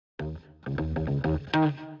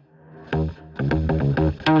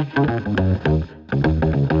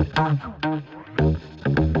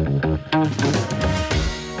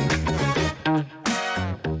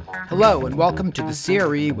Hello, and welcome to the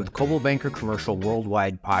CRE with Coldwell Banker Commercial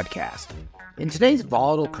Worldwide podcast. In today's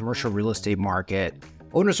volatile commercial real estate market,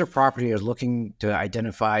 owners of property are looking to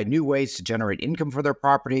identify new ways to generate income for their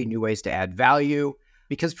property, new ways to add value,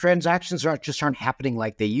 because transactions aren't happening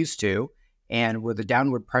like they used to. And with the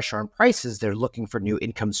downward pressure on prices, they're looking for new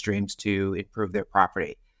income streams to improve their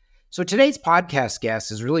property. So today's podcast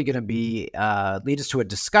guest is really going to be lead us to a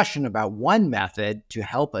discussion about one method to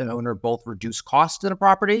help an owner both reduce costs in a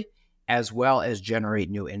property as well as generate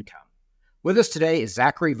new income. With us today is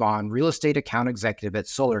Zachary Vaughn, real estate account executive at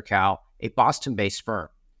SolarKal, a Boston-based firm.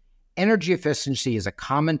 Energy efficiency is a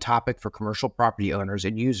common topic for commercial property owners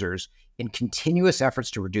and users in continuous efforts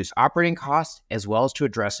to reduce operating costs as well as to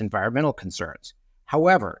address environmental concerns.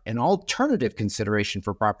 However, an alternative consideration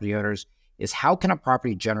for property owners is how can a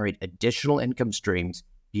property generate additional income streams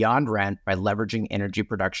beyond rent by leveraging energy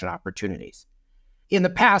production opportunities. In the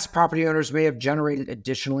past, property owners may have generated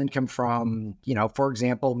additional income from, for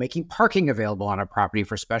example, making parking available on a property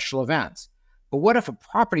for special events. But what if a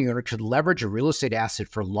property owner could leverage a real estate asset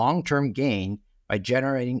for long-term gain by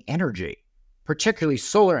generating energy, particularly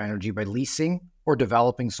solar energy by leasing or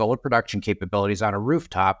developing solar production capabilities on a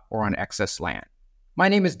rooftop or on excess land? My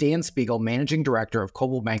name is Dan Spiegel, Managing Director of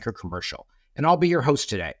Coldwell Banker Commercial, and I'll be your host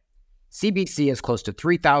today. CBC has close to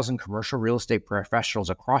 3,000 commercial real estate professionals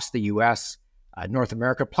across the U.S., North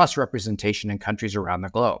America, plus representation in countries around the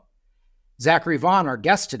globe. Zachary Vaughn, our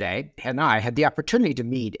guest today, and I had the opportunity to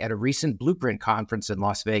meet at a recent Blueprint conference in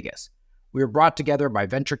Las Vegas. We were brought together by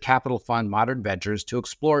venture capital fund Modern Ventures to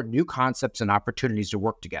explore new concepts and opportunities to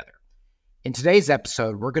work together. In today's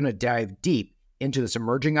episode, we're going to dive deep into this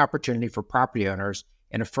emerging opportunity for property owners,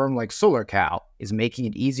 and a firm like SolarKal is making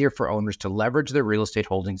it easier for owners to leverage their real estate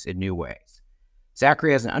holdings in new ways.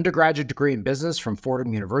 Zachary has an undergraduate degree in business from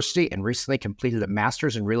Fordham University and recently completed a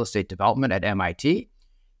master's in real estate development at MIT.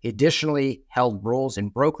 He additionally held roles in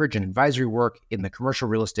brokerage and advisory work in the commercial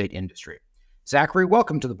real estate industry. Zachary,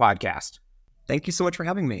 welcome to the podcast. Thank you so much for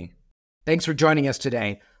having me. Thanks for joining us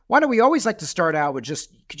today. Why don't we always like to start out with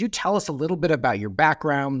could you tell us a little bit about your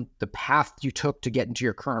background, the path you took to get into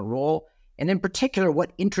your current role, and in particular,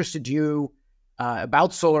 what interested you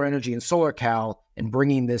about solar energy and SolarKal and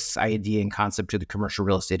bringing this idea and concept to the commercial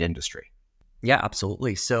real estate industry? Yeah,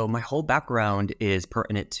 absolutely. So my whole background is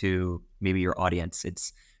pertinent to maybe your audience.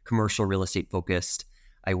 It's commercial real estate focused.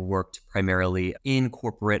 I worked primarily in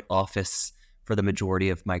corporate office for the majority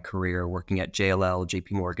of my career, working at JLL,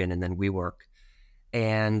 JP Morgan, and then WeWork.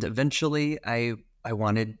 And eventually I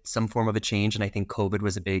wanted some form of a change. And I think COVID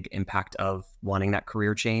was a big impact of wanting that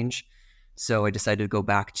career change. So I decided to go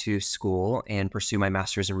back to school and pursue my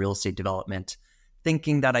master's in real estate development,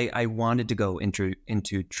 thinking that I wanted to go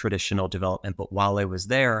into traditional development. But while I was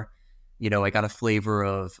there, I got a flavor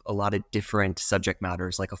of a lot of different subject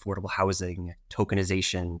matters like affordable housing,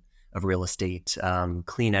 tokenization of real estate,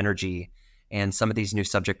 clean energy. And some of these new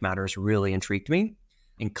subject matters really intrigued me.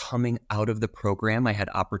 And coming out of the program, I had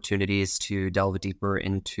opportunities to delve deeper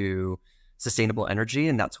into sustainable energy.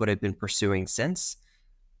 And that's what I've been pursuing since.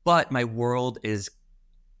 But my world is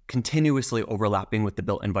continuously overlapping with the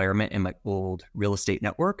built environment in my old real estate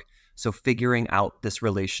network. So figuring out this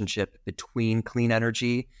relationship between clean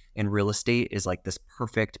energy and real estate is like this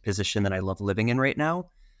perfect position that I love living in right now.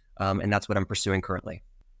 And that's what I'm pursuing currently.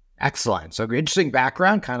 Excellent. So interesting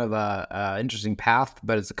background, kind of a interesting path,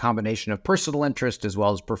 but it's a combination of personal interest as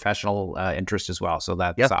well as professional interest as well. So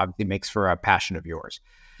that obviously makes for a passion of yours.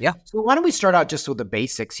 Yeah. So why don't we start out just with the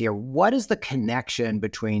basics here? What is the connection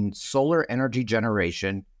between solar energy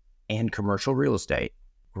generation and commercial real estate?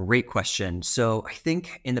 Great question. So I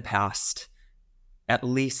think in the past, at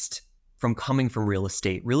least from coming from real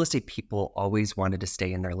estate people always wanted to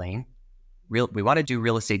stay in their lane. We want to do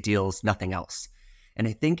real estate deals, nothing else. And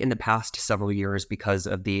I think in the past several years, because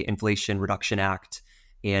of the Inflation Reduction Act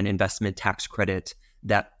and investment tax credit,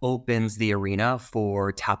 that opens the arena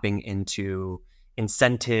for tapping into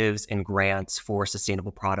incentives and grants for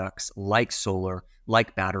sustainable products like solar,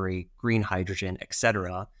 like battery, green hydrogen,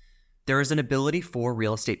 etc. There is an ability for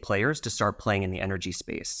real estate players to start playing in the energy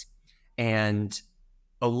space. And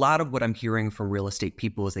a lot of what I'm hearing from real estate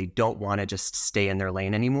people is they don't want to just stay in their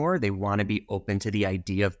lane anymore. They want to be open to the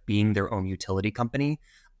idea of being their own utility company,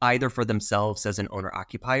 either for themselves as an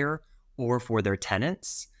owner-occupier or for their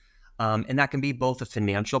tenants. And that can be both a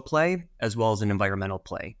financial play as well as an environmental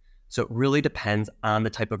play. So it really depends on the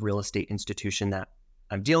type of real estate institution that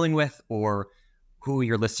I'm dealing with or who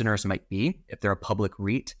your listeners might be. If they're a public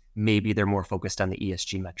REIT, maybe they're more focused on the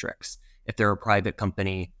ESG metrics. If they're a private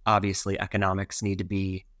company, obviously economics need to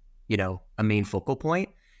be, a main focal point.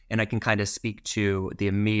 And I can kind of speak to the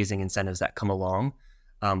amazing incentives that come along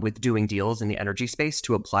with doing deals in the energy space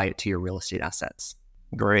to apply it to your real estate assets.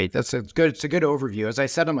 Great. It's a good overview. As I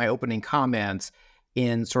said in my opening comments,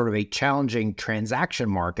 in sort of a challenging transaction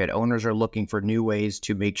market, owners are looking for new ways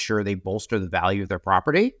to make sure they bolster the value of their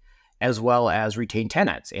property as well as retain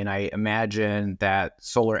tenants. And I imagine that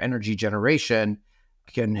solar energy generation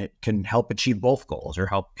can help achieve both goals or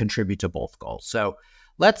help contribute to both goals. So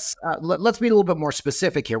let's be a little bit more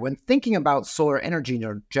specific here. When thinking about solar energy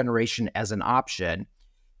generation as an option,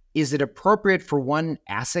 is it appropriate for one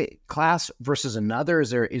asset class versus another?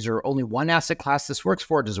 Is there only one asset class this works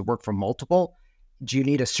for? Does it work for multiple? Do you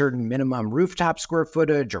need a certain minimum rooftop square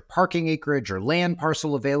footage or parking acreage or land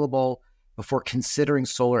parcel available before considering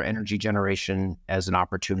solar energy generation as an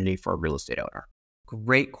opportunity for a real estate owner?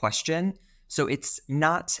 Great question. So it's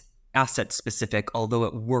not asset specific, although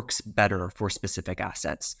it works better for specific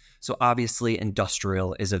assets. So obviously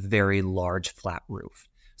industrial is a very large flat roof.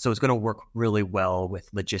 So it's going to work really well with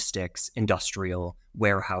logistics, industrial,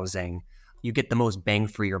 warehousing. You get the most bang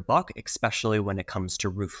for your buck, especially when it comes to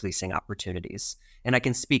roof leasing opportunities. And I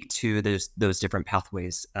can speak to those different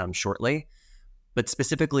pathways shortly. But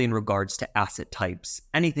specifically in regards to asset types,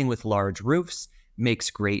 anything with large roofs makes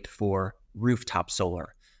great for rooftop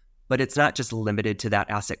solar. But it's not just limited to that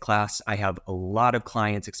asset class. I have a lot of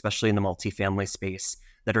clients, especially in the multifamily space,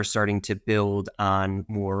 that are starting to build on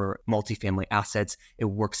more multifamily assets. It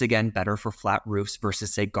works again better for flat roofs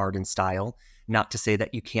versus, say, garden style. Not to say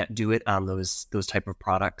that you can't do it on those type of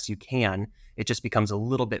products. You can. It just becomes a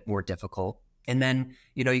little bit more difficult. And then,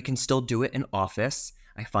 you can still do it in office.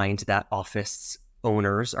 I find that office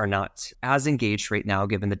owners are not as engaged right now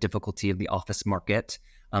given the difficulty of the office market.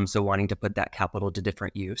 So wanting to put that capital to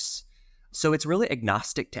different use. So it's really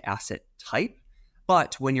agnostic to asset type.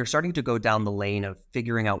 But when you're starting to go down the lane of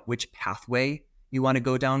figuring out which pathway you want to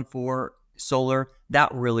go down for solar,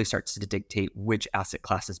 that really starts to dictate which asset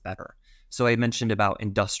class is better. So I mentioned about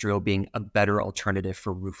industrial being a better alternative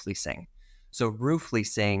for roof leasing. So roof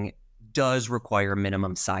leasing does require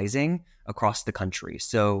minimum sizing across the country.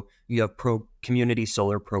 So you have community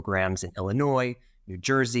solar programs in Illinois, New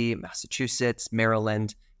Jersey, Massachusetts,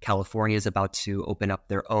 Maryland. California is about to open up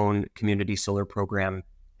their own community solar program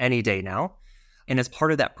any day now. And as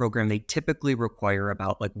part of that program, they typically require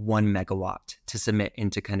about 1 megawatt to submit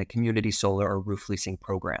into kind of community solar or roof leasing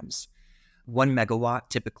programs. 1 megawatt,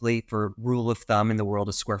 typically, for rule of thumb in the world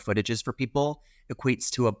of square footages for people, equates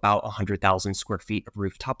to about 100,000 square feet of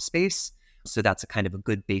rooftop space. So that's a kind of a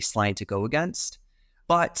good baseline to go against.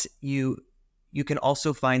 But you can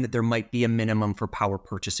also find that there might be a minimum for power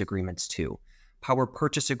purchase agreements too. Power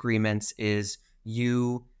purchase agreements is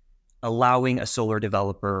you allowing a solar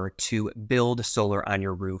developer to build solar on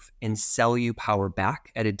your roof and sell you power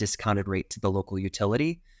back at a discounted rate to the local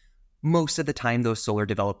utility. Most of the time, those solar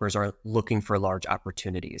developers are looking for large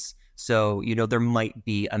opportunities. So, there might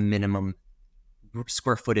be a minimum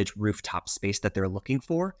square footage rooftop space that they're looking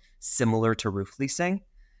for, similar to roof leasing,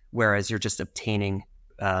 whereas you're just obtaining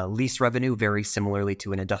lease revenue very similarly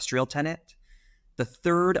to an industrial tenant. The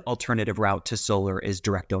third alternative route to solar is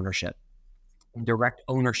direct ownership. Direct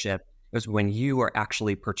ownership is when you are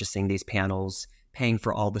actually purchasing these panels, paying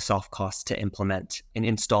for all the soft costs to implement and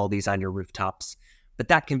install these on your rooftops. But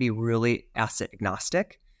that can be really asset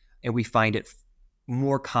agnostic, and we find it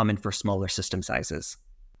more common for smaller system sizes.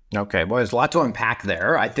 Okay, well, there's a lot to unpack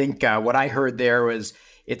there. I think what I heard there was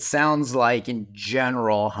it sounds like in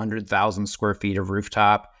general, 100,000 square feet of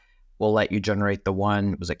rooftop will let you generate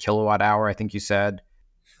was it kilowatt hour, I think you said?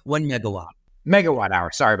 1 megawatt. Megawatt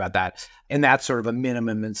hour, sorry about that. And that's sort of a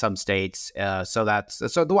minimum in some states. So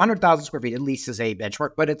the 100,000 square feet at least is a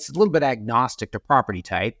benchmark, but it's a little bit agnostic to property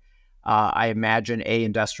type. I imagine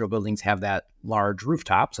industrial buildings have that large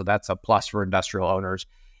rooftop, so that's a plus for industrial owners.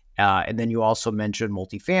 And then you also mentioned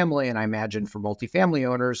multifamily, and I imagine for multifamily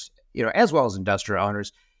owners, as well as industrial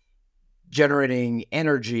owners, generating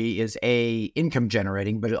energy is income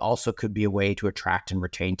generating, but it also could be a way to attract and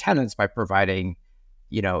retain tenants by providing,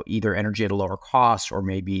 either energy at a lower cost or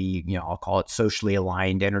maybe, I'll call it socially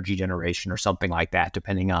aligned energy generation or something like that,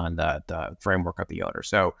 depending on the framework of the owner.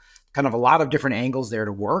 So kind of a lot of different angles there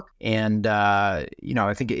to work. And, I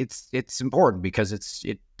think it's important because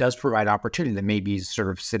it does provide opportunity that may be sort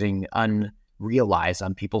of sitting unrealized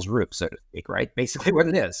on people's roofs, so to speak, right? Basically what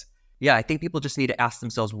it is. Yeah, I think people just need to ask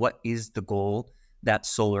themselves, what is the goal that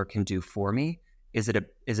solar can do for me? Is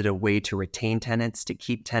it a way to retain tenants, to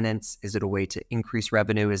keep tenants? Is it a way to increase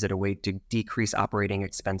revenue? Is it a way to decrease operating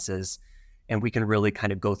expenses? And we can really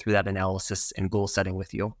kind of go through that analysis and goal setting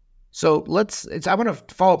with you. So I want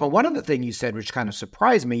to follow up on one other thing you said, which kind of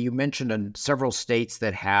surprised me. You mentioned in several states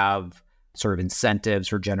that have sort of incentives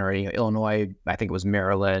for generating. Illinois, I think it was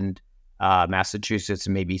Maryland, Massachusetts,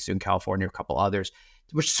 and maybe soon California, a couple others,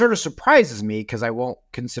 which sort of surprises me because I won't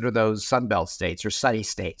consider those Sunbelt states or sunny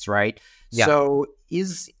states, right? Yeah. So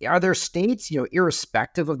are there states,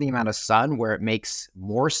 irrespective of the amount of sun, where it makes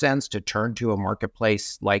more sense to turn to a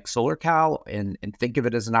marketplace like SolarKal and think of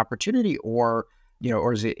it as an opportunity, or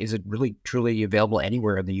is it really truly available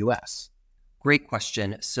anywhere in the U.S.? Great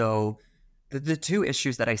question. So the two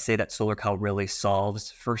issues that I say that SolarKal really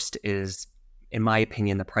solves, first is, in my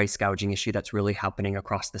opinion, the price gouging issue that's really happening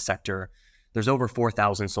across the sector. There's over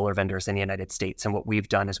 4,000 solar vendors in the United States. And what we've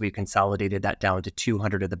done is we've consolidated that down to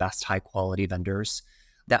 200 of the best high quality vendors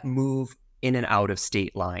that move in and out of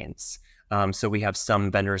state lines. So we have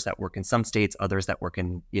some vendors that work in some states, others that work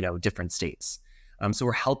in, different states. So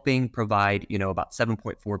we're helping provide, about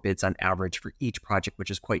 7.4 bids on average for each project,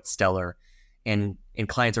 which is quite stellar. And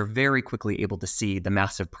clients are very quickly able to see the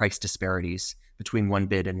massive price disparities between one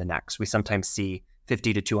bid and the next. We sometimes see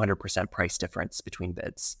 50 to 200% price difference between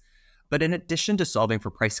bids. But in addition to solving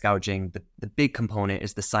for price gouging, the big component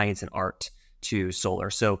is the science and art to solar.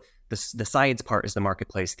 So the science part is the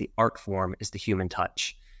marketplace. The art form is the human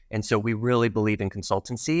touch. And so we really believe in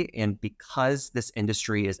consultancy. And because this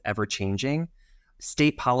industry is ever changing,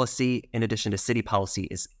 state policy, in addition to city policy,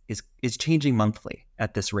 is changing monthly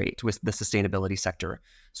at this rate with the sustainability sector.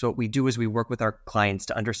 So what we do is we work with our clients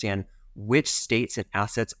to understand which states and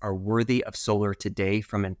assets are worthy of solar today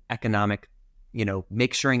from an economic,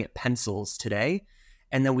 make sure it pencils today.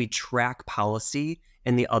 And then we track policy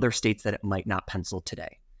in the other states that it might not pencil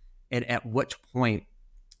today. And at which point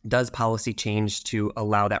does policy change to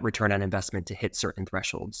allow that return on investment to hit certain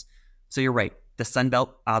thresholds? So you're right. The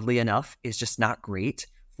Sunbelt, oddly enough, is just not great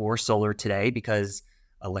for solar today because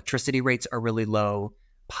electricity rates are really low.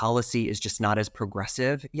 Policy is just not as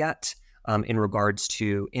progressive yet in regards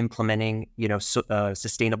to implementing,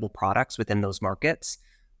 sustainable products within those markets.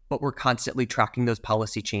 But we're constantly tracking those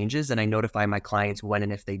policy changes, and I notify my clients when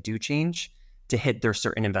and if they do change to hit their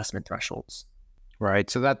certain investment thresholds. Right.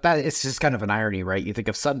 So that it's just kind of an irony, right? You think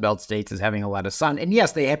of Sunbelt states as having a lot of sun, and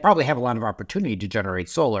yes, they probably have a lot of opportunity to generate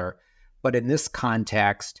solar. But in this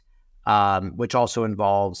context, which also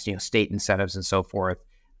involves state incentives and so forth,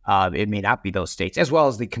 it may not be those states, as well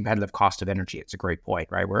as the competitive cost of energy. It's a great point,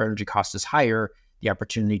 right? Where energy cost is higher, the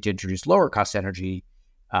opportunity to introduce lower cost energy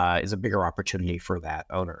is a bigger opportunity for that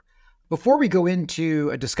owner. Before we go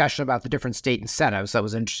into a discussion about the different state incentives, that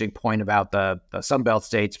was an interesting point about the Sunbelt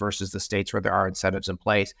states versus the states where there are incentives in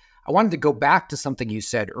place. I wanted to go back to something you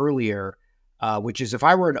said earlier, which is if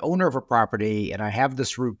I were an owner of a property and I have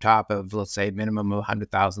this rooftop of, let's say, minimum of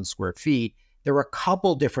 100,000 square feet, there were a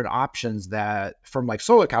couple different options that from like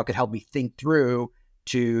SolarKal could help me think through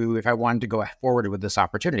to if I wanted to go forward with this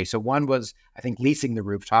opportunity. So one was, I think, leasing the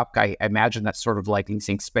rooftop. I imagine that's sort of like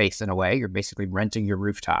leasing space in a way. You're basically renting your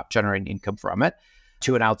rooftop, generating income from it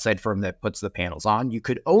to an outside firm that puts the panels on. You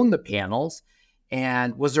could own the panels.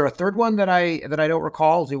 And was there a third one that I don't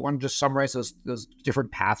recall? Do you want to just summarize those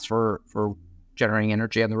different paths for generating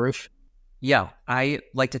energy on the roof? Yeah, I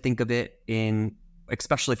like to think of it in,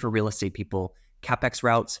 especially for real estate people, CapEx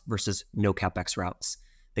routes versus no CapEx routes.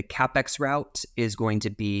 The CapEx route is going to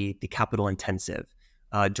be the capital intensive,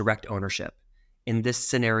 direct ownership. In this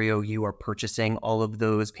scenario, you are purchasing all of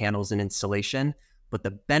those panels and installation, but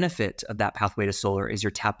the benefit of that pathway to solar is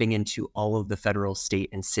you're tapping into all of the federal, state,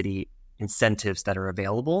 and city incentives that are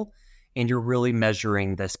available, and you're really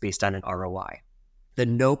measuring this based on an ROI. The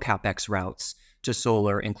no CapEx routes to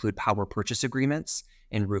solar include power purchase agreements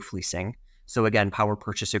and roof leasing. So again, power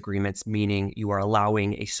purchase agreements, meaning you are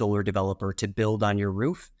allowing a solar developer to build on your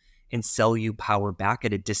roof and sell you power back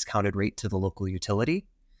at a discounted rate to the local utility.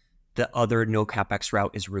 The other no CapEx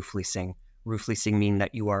route is roof leasing. Roof leasing meaning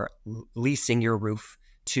that you are leasing your roof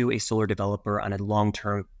to a solar developer on a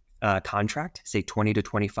long-term contract, say 20 to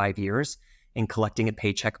 25 years, and collecting a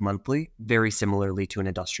paycheck monthly, very similarly to an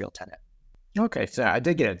industrial tenant. Okay, so I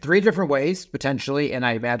did get it. 3 different ways, potentially, and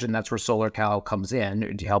I imagine that's where SolarKal comes in.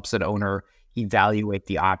 It helps an owner evaluate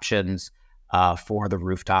the options for the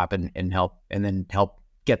rooftop and then help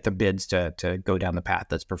get the bids to go down the path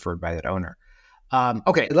that's preferred by that owner.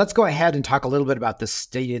 Okay, let's go ahead and talk a little bit about the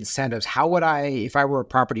state incentives. How would I, if I were a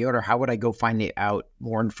property owner, how would I go find out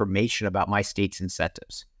more information about my state's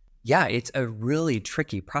incentives? Yeah, it's a really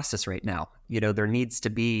tricky process right now. There needs to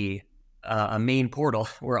be a main portal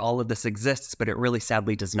where all of this exists, but it really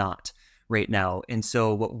sadly does not right now. And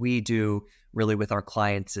so what we do really with our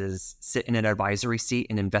clients is sit in an advisory seat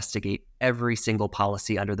and investigate every single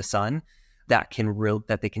policy under the sun that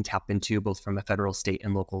they can tap into both from a federal, state,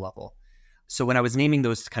 and local level. So when I was naming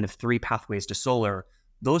those kind of 3 pathways to solar,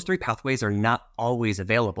 those 3 pathways are not always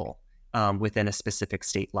available within a specific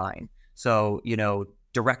state line. So,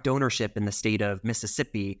 direct ownership in the state of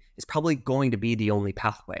Mississippi is probably going to be the only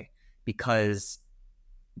pathway because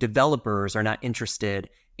developers are not interested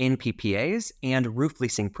in PPAs, and roof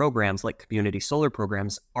leasing programs like community solar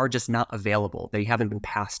programs are just not available. They haven't been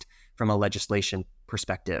passed from a legislation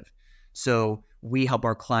perspective. So we help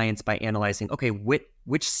our clients by analyzing, okay,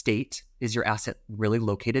 which state is your asset really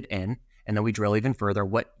located in? And then we drill even further,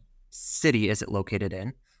 what city is it located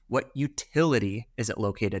in? What utility is it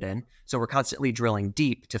located in? So we're constantly drilling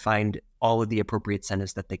deep to find all of the appropriate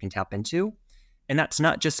incentives that they can tap into. And that's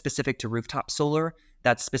not just specific to rooftop solar,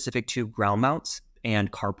 that's specific to ground mounts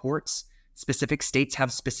and carports. Specific states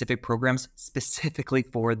have specific programs specifically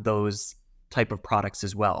for those type of products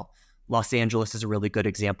as well. Los Angeles is a really good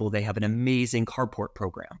example. They have an amazing carport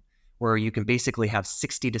program where you can basically have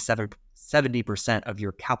 60 to 70% of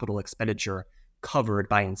your capital expenditure covered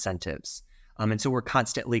by incentives. And so we're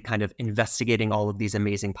constantly kind of investigating all of these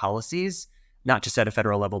amazing policies, not just at a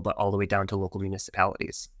federal level, but all the way down to local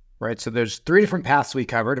municipalities. Right. So there's 3 different paths we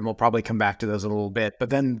covered, and we'll probably come back to those in a little bit.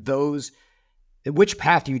 But then which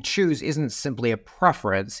path you choose isn't simply a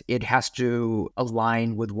preference. It has to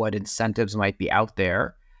align with what incentives might be out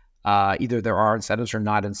there. Either there are incentives or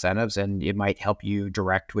not incentives, and it might help you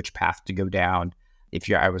direct which path to go down if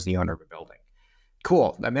I was the owner of a building.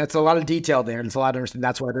 Cool. I mean, that's a lot of detail there, and it's a lot of understanding.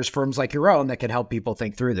 That's why there's firms like your own that can help people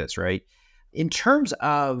think through this, right? In terms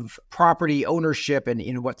of property ownership and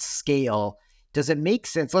in what scale, does it make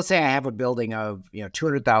sense? Let's say I have a building of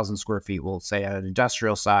 200,000 square feet. We'll say on an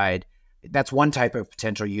industrial side. That's one type of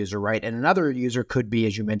potential user, right? And another user could be,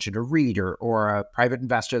 as you mentioned, a REIT or a private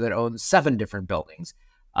investor that owns 7 different buildings.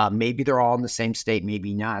 Maybe they're all in the same state,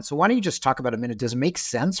 maybe not. So why don't you just talk about a minute? Does it make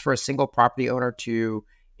sense for a single property owner to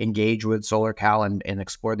engage with SolarKal and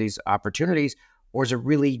explore these opportunities? Or is it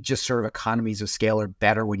really just sort of economies of scale are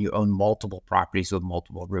better when you own multiple properties with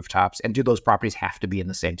multiple rooftops? And do those properties have to be in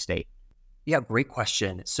the same state? Yeah, great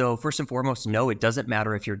question. So first and foremost, no, it doesn't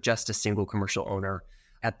matter if you're just a single commercial owner.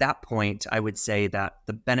 At that point, I would say that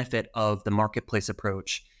the benefit of the marketplace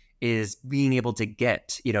approach is being able to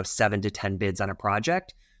get, 7 to 10 bids on a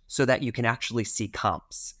project so that you can actually see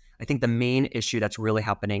comps. I think the main issue that's really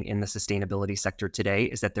happening in the sustainability sector today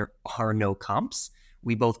is that there are no comps.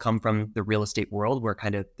 We both come from the real estate world where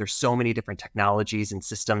there's so many different technologies and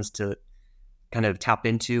systems to kind of tap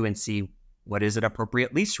into and see what is an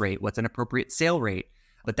appropriate lease rate, what's an appropriate sale rate.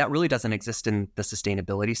 But that really doesn't exist in the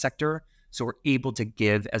sustainability sector. So we're able to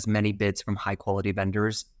give as many bids from high quality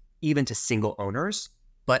vendors, even to single owners.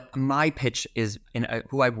 But my pitch is,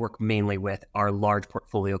 who I work mainly with are large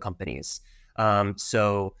portfolio companies.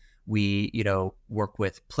 So we, work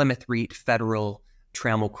with Plymouth REIT, Federal,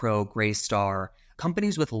 Trammell Crow, Greystar,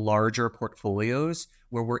 companies with larger portfolios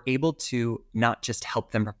where we're able to not just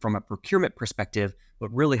help them from a procurement perspective,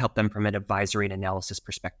 but really help them from an advisory and analysis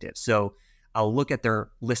perspective. So I'll look at their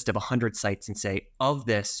list of 100 sites and say, of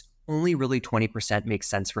this, only really 20% makes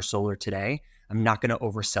sense for solar today. I'm not going to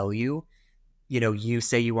oversell you. You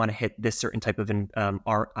say you want to hit this certain type of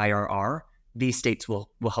IRR. These states will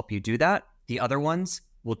help you do that. The other ones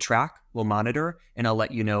we'll track, we'll monitor, and I'll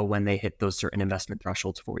let you know when they hit those certain investment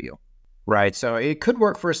thresholds for you. Right. So it could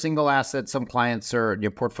work for a single asset. Some clients are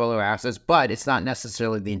your portfolio assets, but it's not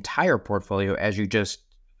necessarily the entire portfolio. As you just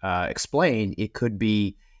explained, it could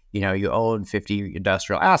be, you own 50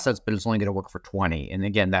 industrial assets, but it's only going to work for 20. And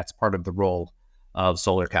again, that's part of the role of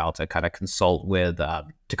SolarKal to kind of consult with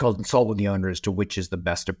the owners to which is the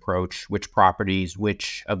best approach, which properties,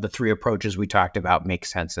 which of the 3 approaches we talked about make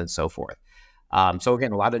sense, and so forth. So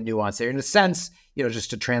again, a lot of nuance there. In a sense, just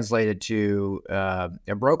to translate it to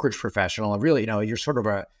a brokerage professional, and really, you're sort of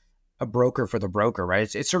a broker for the broker,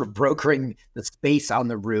 right? It's sort of brokering the space on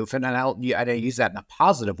the roof, and I don't use that in a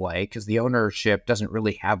positive way because the ownership doesn't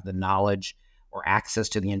really have the knowledge or access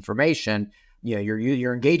to the information.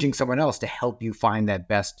 You're engaging someone else to help you find that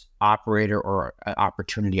best operator or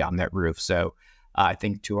opportunity on that roof. So I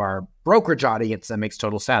think to our brokerage audience, that makes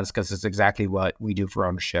total sense because it's exactly what we do for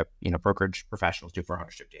ownership. Brokerage professionals do for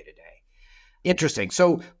ownership day to day. Interesting.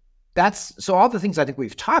 So all the things I think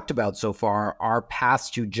we've talked about so far are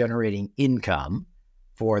paths to generating income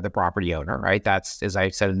for the property owner, right? That's, as I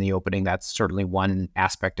said in the opening, that's certainly one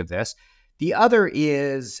aspect of this. The other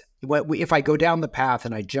is if I go down the path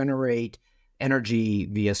and I generate energy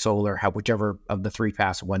via solar, whichever of the three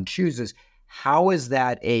paths one chooses, how is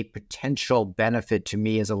that a potential benefit to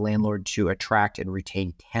me as a landlord to attract and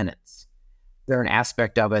retain tenants? There an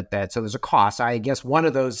aspect of it that, so there's a cost. I guess one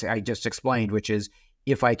of those I just explained, which is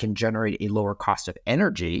if I can generate a lower cost of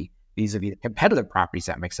energy vis-a-vis competitive properties,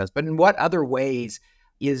 that makes sense. But in what other ways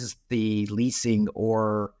is the leasing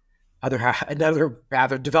or another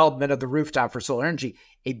path of development of the rooftop for solar energy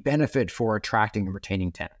a benefit for attracting and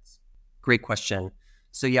retaining tenants? Great question.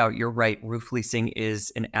 So yeah, you're right. Roof leasing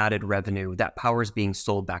is an added revenue. That power is being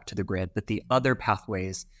sold back to the grid. But the other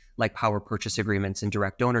pathways, like power purchase agreements and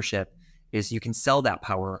direct ownership, is you can sell that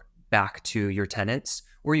power back to your tenants,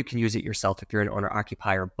 or you can use it yourself if you're an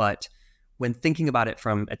owner-occupier. But when thinking about it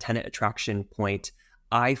from a tenant attraction point,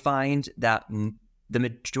 I find that the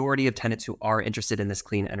majority of tenants who are interested in this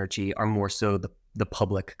clean energy are more so the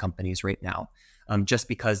public companies right now, just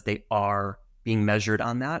because they are being measured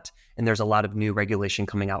on that. And there's a lot of new regulation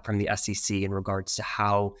coming out from the SEC in regards to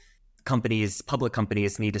how public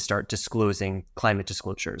companies need to start disclosing climate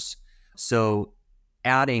disclosures. So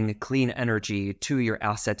adding clean energy to your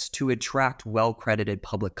assets to attract well-credited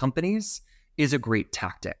public companies is a great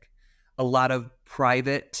tactic. A lot of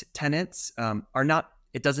private tenants are not,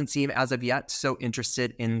 it doesn't seem as of yet, so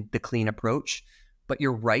interested in the clean approach. But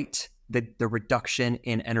you're right, the reduction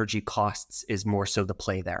in energy costs is more so the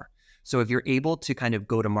play there. So if you're able to kind of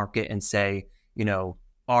go to market and say, the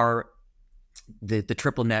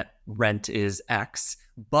triple net rent is X,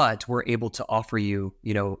 but we're able to offer you,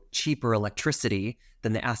 cheaper electricity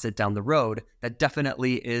than the asset down the road, that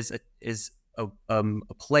definitely is a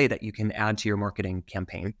play that you can add to your marketing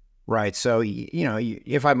campaign. Right. So,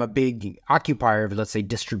 if I'm a big occupier of, let's say,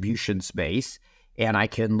 distribution space, and I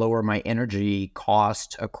can lower my energy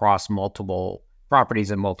cost across multiple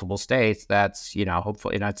properties in multiple states, that's,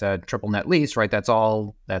 hopefully that's a triple net lease, right? That's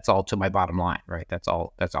all to my bottom line, right? That's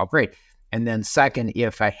all great. And then second,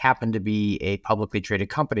 if I happen to be a publicly traded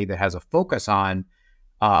company that has a focus on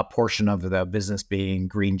a portion of the business being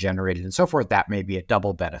green generated and so forth, that may be a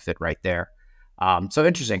double benefit right there. So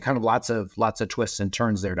interesting, kind of lots of twists and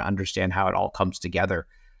turns there to understand how it all comes together.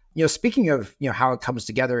 Speaking of, how it comes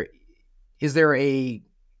together, is there a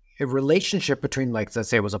relationship between, like, let's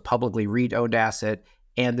say it was a publicly REIT-owned asset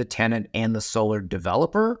and the tenant and the solar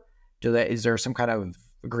developer? Is there some kind of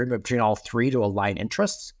agreement between all three to align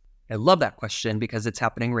interests? I love that question because it's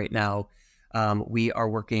happening right now. We are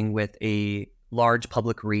working with a large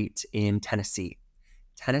public REIT in Tennessee.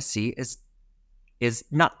 Tennessee is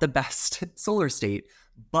not the best solar state,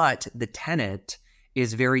 but the tenant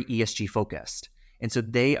is very ESG focused. And so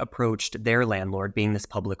they approached their landlord, being this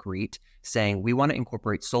public REIT, saying, we want to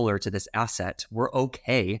incorporate solar to this asset. We're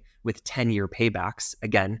okay with 10-year paybacks.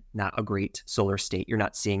 Again, not a great solar state. You're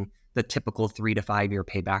not seeing the typical 3 to 5 year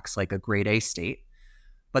paybacks like a grade A state.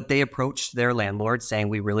 But they approached their landlord saying,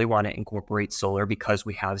 we really want to incorporate solar because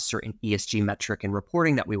we have certain ESG metric and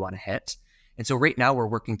reporting that we want to hit. And so right now we're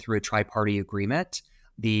working through a tri-party agreement.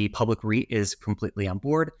 The public REIT is completely on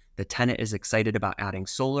board. The tenant is excited about adding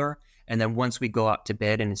solar. And then once we go out to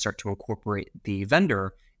bid and start to incorporate the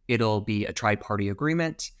vendor, it'll be a tri-party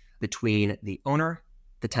agreement between the owner,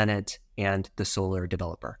 the tenant, and the solar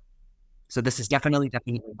developer. So this is definitely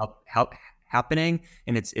happening,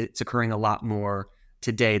 and it's occurring a lot more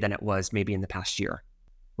today than it was maybe in the past year.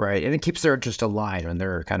 Right, and it keeps their interest aligned when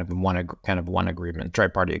they're kind of in one agreement,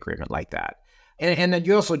 tri-party agreement like that. And then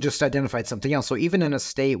you also just identified something else. So even in a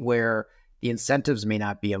state where the incentives may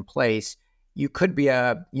not be in place, you could be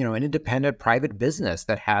an independent private business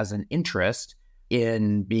that has an interest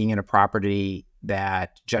in being in a property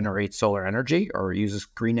that generates solar energy or uses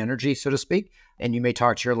green energy, so to speak. And you may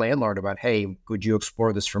talk to your landlord about, hey, would you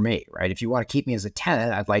explore this for me, right? If you want to keep me as a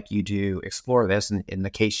tenant, I'd like you to explore this. And in the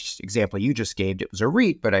case example you just gave, it was a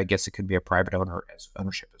REIT, but I guess it could be a private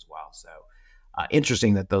ownership as well. So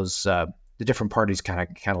interesting that those the different parties kind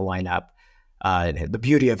of line up. The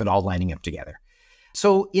beauty of it all lining up together.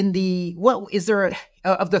 So is there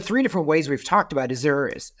of the three different ways we've talked about, is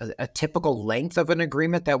there a typical length of an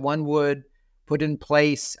agreement that one would put in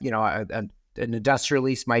place? An industrial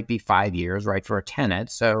lease might be 5 years, right, for a tenant.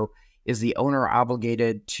 So is the owner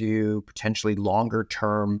obligated to potentially longer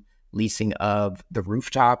term leasing of the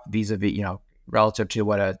rooftop vis-a-vis, relative to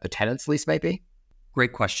what the tenant's lease might be?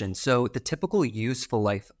 Great question. So the typical useful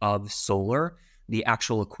life of solar, the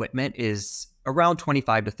actual equipment, is around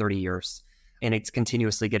 25 to 30 years. And it's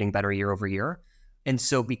continuously getting better year over year. And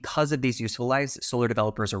so because of these useful lives, solar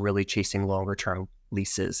developers are really chasing longer term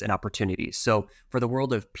leases and opportunities. So for the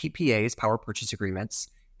world of PPAs, power purchase agreements,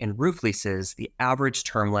 and roof leases, the average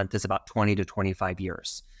term length is about 20 to 25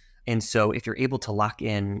 years. And so if you're able to lock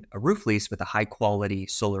in a roof lease with a high quality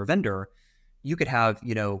solar vendor, you could have,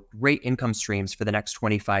 great income streams for the next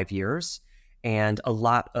 25 years. And a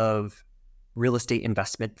lot of real estate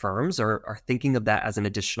investment firms are thinking of that as an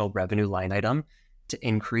additional revenue line item to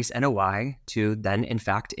increase NOI, to then in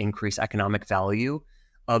fact increase economic value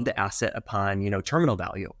of the asset upon, terminal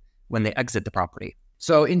value when they exit the property.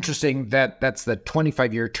 So interesting that that's the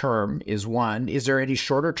 25-year term is one. Is there any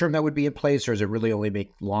shorter term that would be in place, or is it really only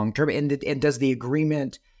make long term? And does the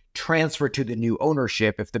agreement transfer to the new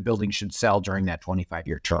ownership if the building should sell during that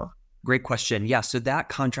 25-year term? Great question. Yeah, so that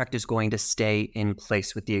contract is going to stay in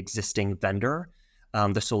place with the existing vendor,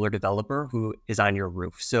 the solar developer who is on your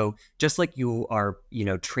roof. So just like you are,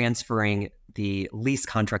 transferring the lease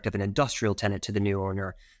contract of an industrial tenant to the new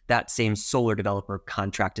owner, that same solar developer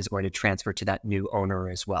contract is going to transfer to that new owner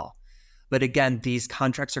as well. But again, these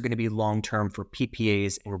contracts are going to be long-term for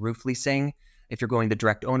PPAs and roof leasing. If you're going the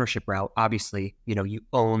direct ownership route, obviously, you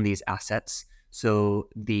own these assets. So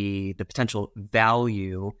the potential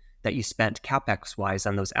value that you spent CapEx wise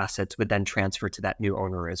on those assets would then transfer to that new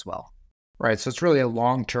owner as well. Right. So it's really a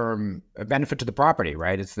long-term benefit to the property,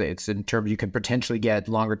 right? It's in terms you can potentially get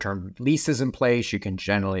longer-term leases in place. You can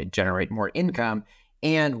generate more income.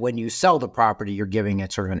 And when you sell the property, you're giving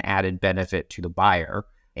it sort of an added benefit to the buyer.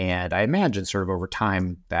 And I imagine sort of over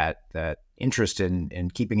time that interest in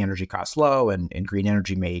keeping energy costs low and green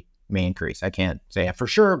energy may increase. I can't say that for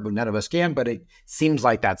sure, but none of us can. But it seems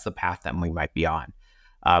like that's the path that we might be on.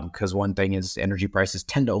 Because one thing is energy prices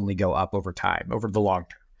tend to only go up over time, over the long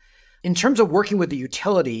term. In terms of working with the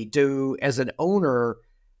utility, as an owner,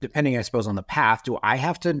 depending, I suppose, on the path, I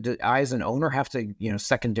as an owner, have to,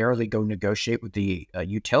 secondarily go negotiate with the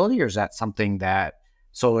utility, or is that something that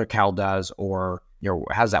SolarKal does, or,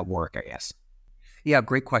 how does that work, I guess? Yeah,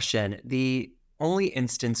 great question. The only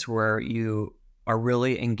instance where you are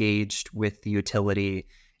really engaged with the utility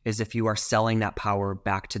is if you are selling that power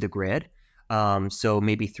back to the grid. So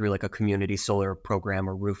maybe through like a community solar program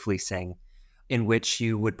or roof leasing, in which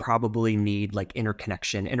you would probably need like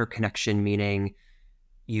interconnection. Interconnection meaning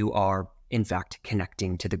you are in fact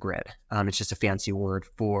connecting to the grid. It's just a fancy word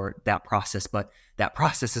for that process, but that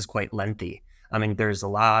process is quite lengthy. I mean, there's a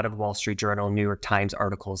lot of Wall Street Journal, New York Times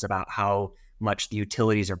articles about how much the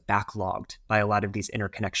utilities are backlogged by a lot of these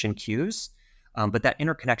interconnection queues. But that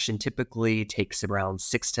interconnection typically takes around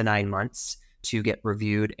 6 to 9 months to get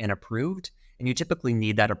reviewed and approved. And you typically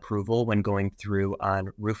need that approval when going through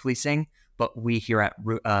on roof leasing. But we here at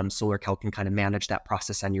SolarKal can kind of manage that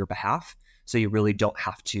process on your behalf. So you really don't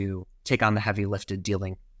have to take on the heavy lift of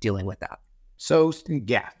dealing with that. So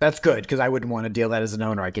yeah, that's good, because I wouldn't want to deal that as an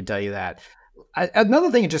owner. I can tell you that.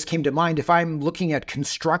 Another thing that just came to mind, if I'm looking at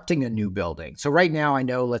constructing a new building. So right now, I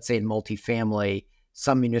know, let's say in multifamily,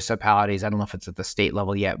 some municipalities, I don't know if it's at the state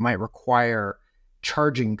level yet, might require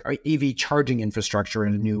EV charging infrastructure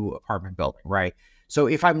in a new apartment building, right? So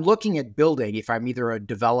if I'm looking at building, if I'm either a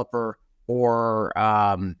developer or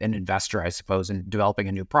an investor, I suppose, in developing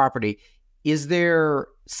a new property, is there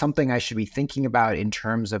something I should be thinking about in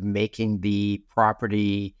terms of making the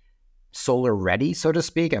property solar ready, so to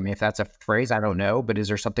speak? I mean, if that's a phrase, I don't know, but is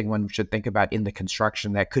there something one should think about in the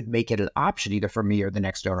construction that could make it an option either for me or the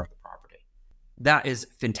next owner of the property? That is a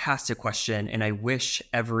fantastic question. And I wish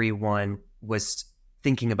everyone was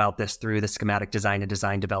thinking about this through the schematic design and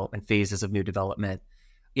design development phases of new development.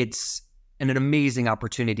 It's an amazing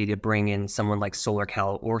opportunity to bring in someone like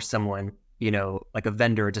SolarKal or someone, like a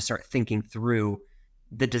vendor, to start thinking through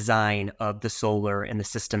the design of the solar and the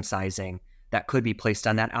system sizing that could be placed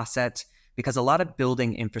on that asset. Because a lot of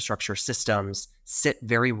building infrastructure systems sit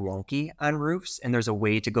very wonky on roofs, and there's a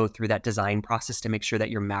way to go through that design process to make sure that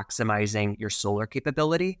you're maximizing your solar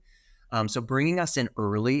capability. So bringing us in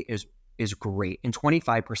early is great. And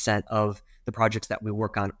 25% of the projects that we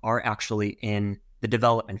work on are actually in the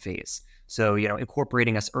development phase. So,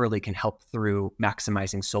 incorporating us early can help through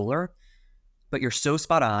maximizing solar. But you're so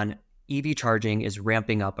spot on. EV charging is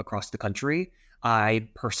ramping up across the country. I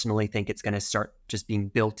personally think it's going to start just being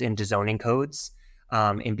built into zoning codes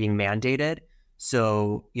and being mandated.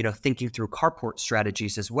 So, thinking through carport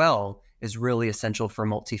strategies as well is really essential for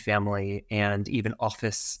multifamily and even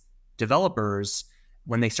office developers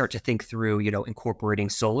when they start to think through, incorporating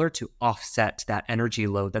solar to offset that energy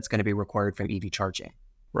load that's going to be required from EV charging.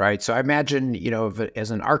 Right. So I imagine, as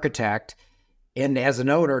an architect and as an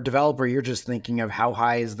owner, developer, you're just thinking of how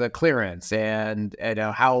high is the clearance and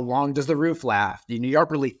how long does the roof last? You aren't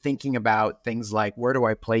really thinking about things like, where do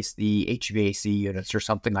I place the HVAC units or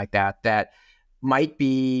something like that might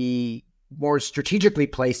be more strategically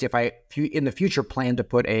placed if I in the future plan to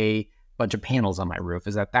put a bunch of panels on my roof.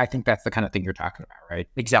 I think that's the kind of thing you're talking about, right?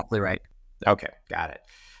 Exactly right. Okay, got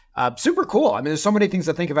it. Super cool. I mean, there's so many things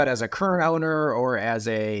to think about as a current owner or as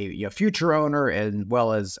a future owner, and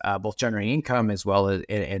well as both generating income as well as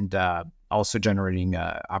and also generating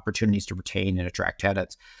opportunities to retain and attract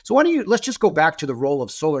tenants. So let's just go back to the role of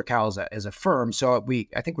SolarKal as a firm. So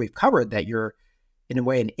I think we've covered that you're in a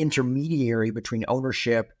way an intermediary between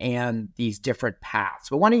ownership and these different paths.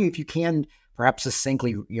 But why don't you, if you can, perhaps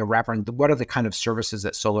succinctly wrap around what are the kind of services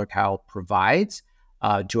that SolarKal provides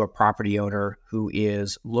to a property owner who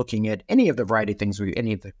is looking at any of the variety of things,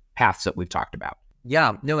 any of the paths that we've talked about?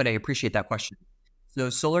 Yeah, no, and I appreciate that question. So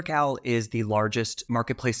SolarKal is the largest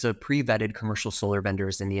marketplace of pre-vetted commercial solar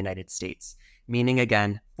vendors in the United States, meaning,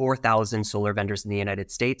 again, 4,000 solar vendors in the United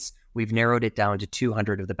States. We've narrowed it down to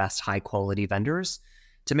 200 of the best high-quality vendors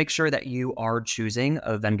to make sure that you are choosing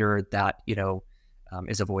a vendor that,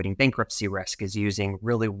 is avoiding bankruptcy risk, is using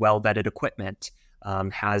really well-vetted equipment,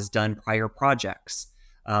 has done prior projects,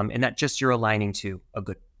 and that just you're aligning to a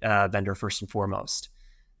good vendor first and foremost.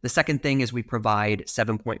 The second thing is we provide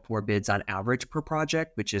 7.4 bids on average per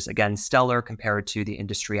project, which is, again, stellar compared to the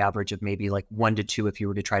industry average of maybe like 1 to 2 if you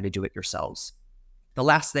were to try to do it yourselves. The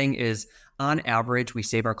last thing is, on average, we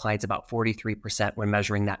save our clients about 43% when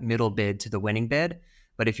measuring that middle bid to the winning bid.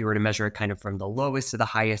 But if you were to measure it kind of from the lowest to the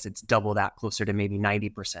highest, it's double that, closer to maybe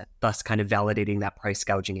 90%, thus kind of validating that price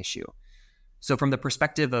gouging issue. So from the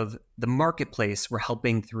perspective of the marketplace, we're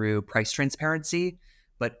helping through price transparency.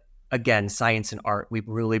 But again, science and art, we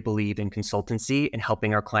really believe in consultancy and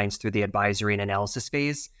helping our clients through the advisory and analysis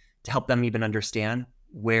phase to help them even understand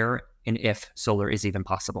where and if solar is even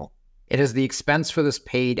possible. It is the expense for this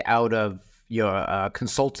paid out of your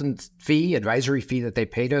consultant fee, advisory fee that they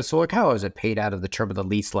pay to SolarKal, or is it paid out of the term of the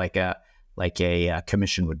lease like a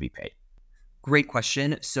commission would be paid? Great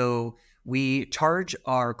question. So we charge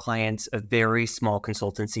our clients a very small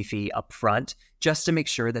consultancy fee up front just to make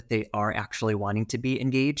sure that they are actually wanting to be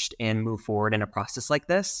engaged and move forward in a process like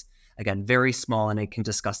this. Again, very small, and I can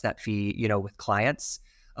discuss that fee, with clients.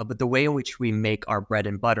 But the way in which we make our bread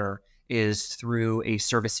and butter is through a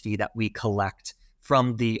service fee that we collect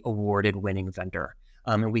from the awarded winning vendor.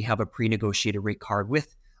 And we have a pre-negotiated rate card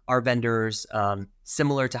with our vendors,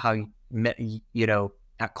 similar to how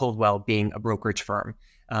at Coldwell being a brokerage firm.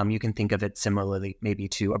 You can think of it similarly, maybe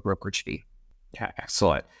to a brokerage fee. Yeah,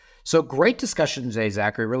 excellent. So great discussion today,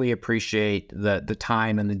 Zachary. Really appreciate the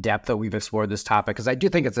time and the depth that we've explored this topic, because I do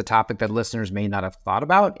think it's a topic that listeners may not have thought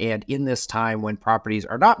about. And in this time when properties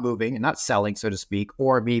are not moving and not selling, so to speak,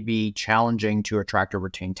 or maybe challenging to attract or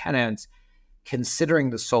retain tenants,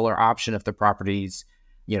 considering the solar option, if the property's,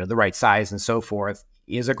 the right size and so forth,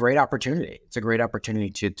 is a great opportunity. It's a great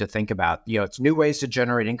opportunity to think about. It's new ways to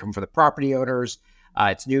generate income for the property owners.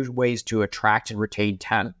 It's new ways to attract and retain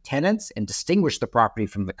tenants and distinguish the property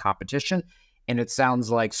from the competition. And it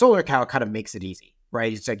sounds like SolarKal kind of makes it easy,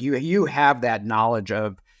 right? It's like you have that knowledge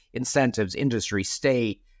of incentives, industry,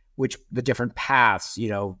 state, which the different paths,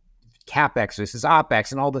 CapEx versus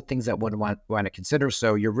OpEx, and all the things that one want to consider.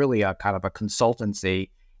 So you're really a kind of a consultancy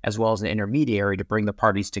as well as an intermediary to bring the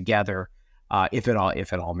parties together, if it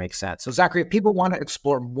all makes sense. So Zachary, if people want to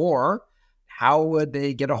explore more, how would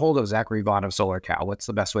they get a hold of Zachary Vaughn of SolarKal? What's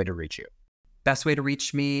the best way to reach you? Best way to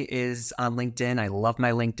reach me is on LinkedIn. I love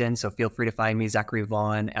my LinkedIn, so feel free to find me, Zachary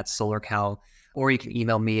Vaughn at SolarKal, or you can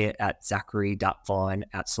email me at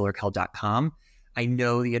zachary.vaughn@solarkal.com. I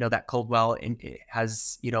know, that Coldwell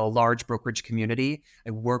has, a large brokerage community.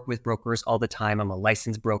 I work with brokers all the time. I'm a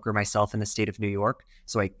licensed broker myself in the state of New York,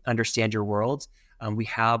 so I understand your world. We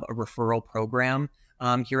have a referral program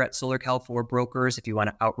here at SolarKal for brokers. If you want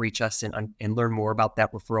to outreach us and learn more about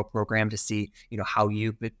that referral program to see, how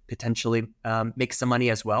you could potentially make some money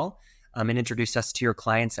as well, and introduce us to your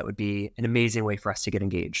clients, that would be an amazing way for us to get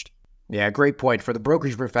engaged. Yeah, great point. For the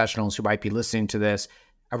brokerage professionals who might be listening to this,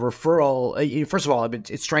 a referral, first of all,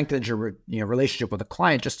 it strengthens your relationship with a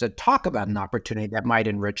client just to talk about an opportunity that might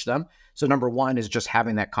enrich them. So number one is just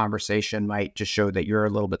having that conversation might just show that you're a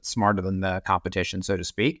little bit smarter than the competition, so to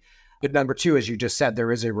speak. But number two, as you just said, there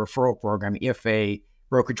is a referral program. If a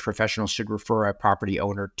brokerage professional should refer a property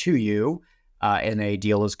owner to you, and a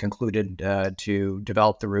deal is concluded to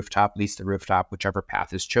develop the rooftop, lease the rooftop, whichever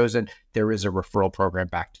path is chosen, there is a referral program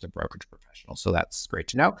back to the brokerage professional. So that's great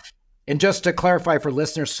to know. And just to clarify for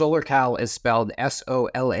listeners, SolarKal is spelled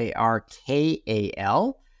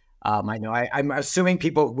SolarKal. I know I'm assuming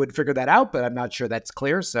people would figure that out, but I'm not sure that's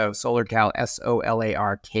clear. So SolarKal,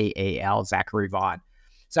 SolarKal, Zachary Vaughn.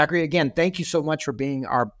 Zachary, again, thank you so much for being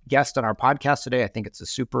our guest on our podcast today. I think it's a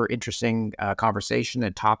super interesting conversation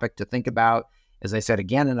and topic to think about. As I said,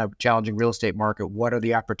 again, in a challenging real estate market, what are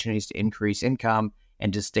the opportunities to increase income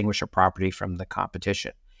and distinguish a property from the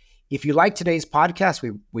competition? If you like today's podcast,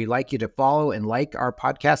 we like you to follow and like our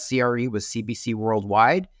podcast, CRE with CBC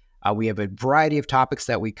Worldwide. We have a variety of topics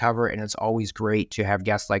that we cover, and it's always great to have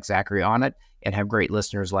guests like Zachary on it and have great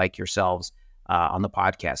listeners like yourselves on the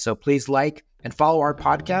podcast. So please like and follow our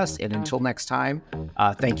podcast. And until next time,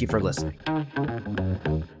 thank you for listening.